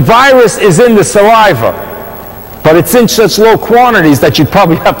 The virus is in the saliva, but it's in such low quantities that you'd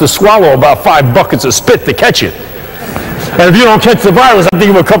probably have to swallow about 5 buckets of spit to catch it. And if you don't catch the virus, I'm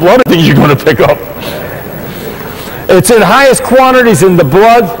thinking of a couple other things you're going to pick up. It's in highest quantities in the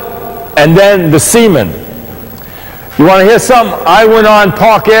blood and then the semen. You want to hear something? I went on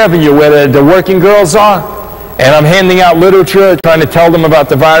Park Avenue where the working girls are, and I'm handing out literature, trying to tell them about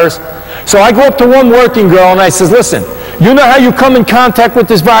the virus. So I go up to one working girl and I says, listen, you know how you come in contact with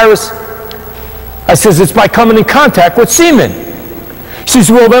this virus? I says, it's by coming in contact with semen. She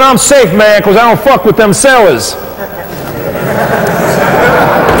says, well, then I'm safe, man, because I don't fuck with them sailors.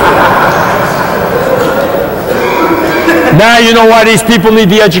 Now you know why these people need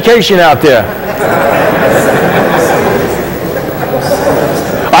the education out there.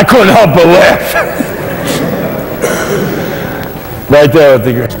 I couldn't help but laugh. Right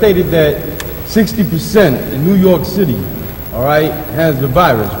there. It stated that 60% in New York City, all right, has the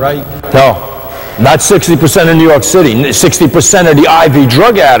virus, right? No, not 60% in New York City. 60% of the IV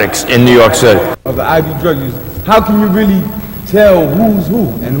drug addicts in New York City. Of the IV drug users. How can you really tell who's who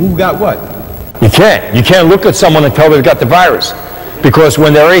and who got what? You can't. You can't look at someone and tell they've got the virus. Because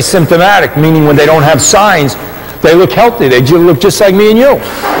when they're asymptomatic, meaning when they don't have signs, they look healthy. They look just like me and you.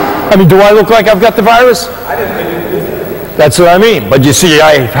 I mean, do I look like I've got the virus? That's what I mean. But you see,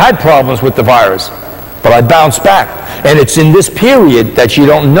 I've had problems with the virus, but I bounced back. And it's in this period that you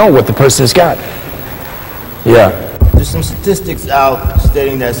don't know what the person's got. Yeah. There's some statistics out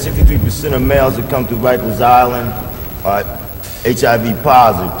stating that 63% of males that come to Rikers Island are HIV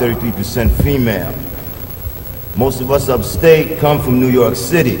positive, 33% female. Most of us upstate come from New York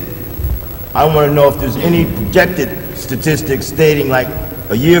City. I want to know if there's any projected statistics stating, like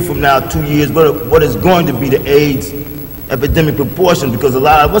a year from now, 2 years, what is going to be the AIDS epidemic proportion, because a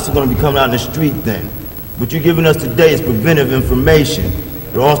lot of us are going to be coming out in the street then. What you're giving us today is preventive information.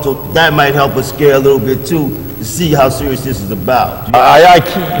 But also, that might help us scare a little bit too, to see how serious this is about.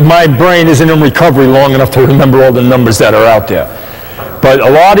 My brain isn't in recovery long enough to remember all the numbers that are out there. But a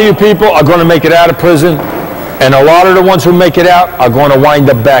lot of you people are going to make it out of prison, and a lot of the ones who make it out are going to wind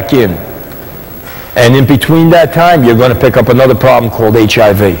up back in. And in between that time, you're going to pick up another problem called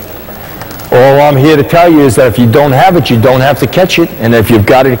HIV. All I'm here to tell you is that if you don't have it, you don't have to catch it, and if you've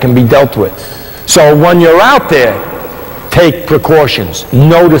got it, it can be dealt with. So when you're out there, take precautions.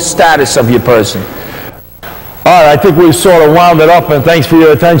 Know the status of your person. All right, I think we've sort of wound it up, and thanks for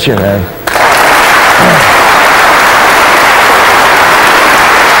your attention, man.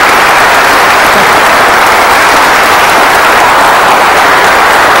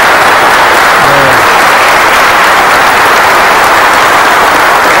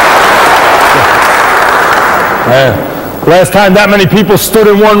 Last time that many people stood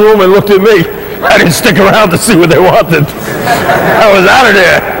in one room and looked at me, I didn't stick around to see what they wanted. I was out of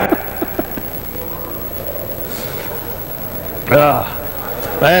there.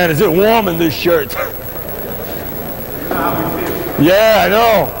 Man, is it warm in this shirt? Yeah, I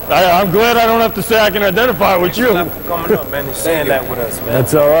know. I'm glad I don't have to say I can identify with you. Thanks for coming up, man, and sharing that with us, man.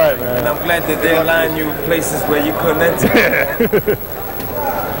 That's all right, man. And I'm glad that they align you with places where you couldn't enter.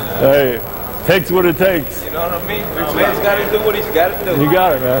 Hey, takes what it takes. You know what I mean? Man's got to do what he's got to do. You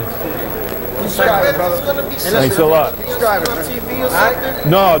got it, man. Thanks a lot.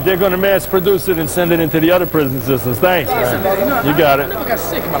 No, they're going to mass produce it and send it into the other prison systems. Thanks, man. You got it. I never got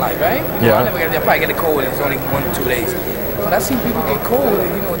sick in my life, right? Yeah. I never got, I probably get a cold. It's only 1 or 2 days. But I seen people get cold,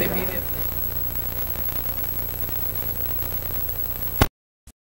 and they be